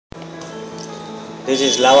This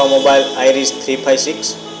is Lava Mobile Iris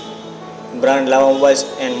 356, brand Lava Mobiles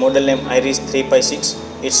and model name Iris 356.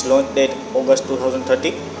 Its launch date August 2030.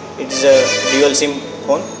 It is a dual SIM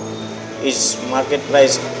phone. Its market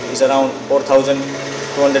price is around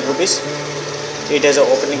 4,200 rupees. It has an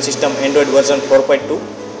operating system Android version 4.2.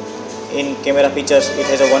 In camera features, it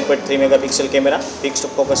has a 1.3 megapixel camera, fixed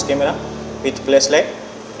focus camera with flashlight,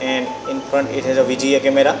 and in front it has a VGA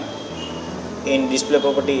camera. In display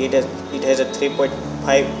property, it has a 3.5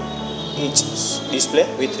 inch display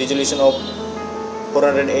with resolution of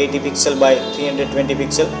 480 pixel by 320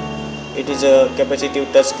 pixel. It is a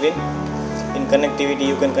capacitive touch screen. In connectivity,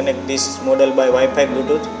 you can connect this model by Wi-Fi,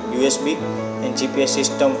 Bluetooth, USB, and GPS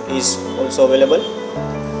system is also available.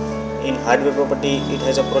 In hardware property, it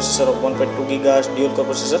has a processor of 1.2 GHz Dual core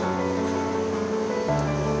processor,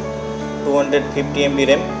 250 MB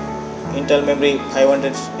RAM, internal memory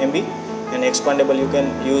 500 MB, and expandable. You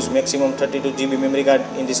can use maximum 32 GB memory card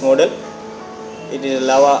in this model. It is a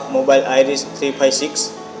Lava Mobile Iris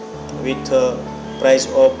 356 with a price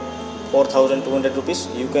of 4,200 rupees.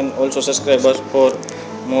 You can also subscribe us for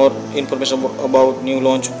more information about new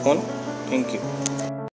launch phone. Thank you.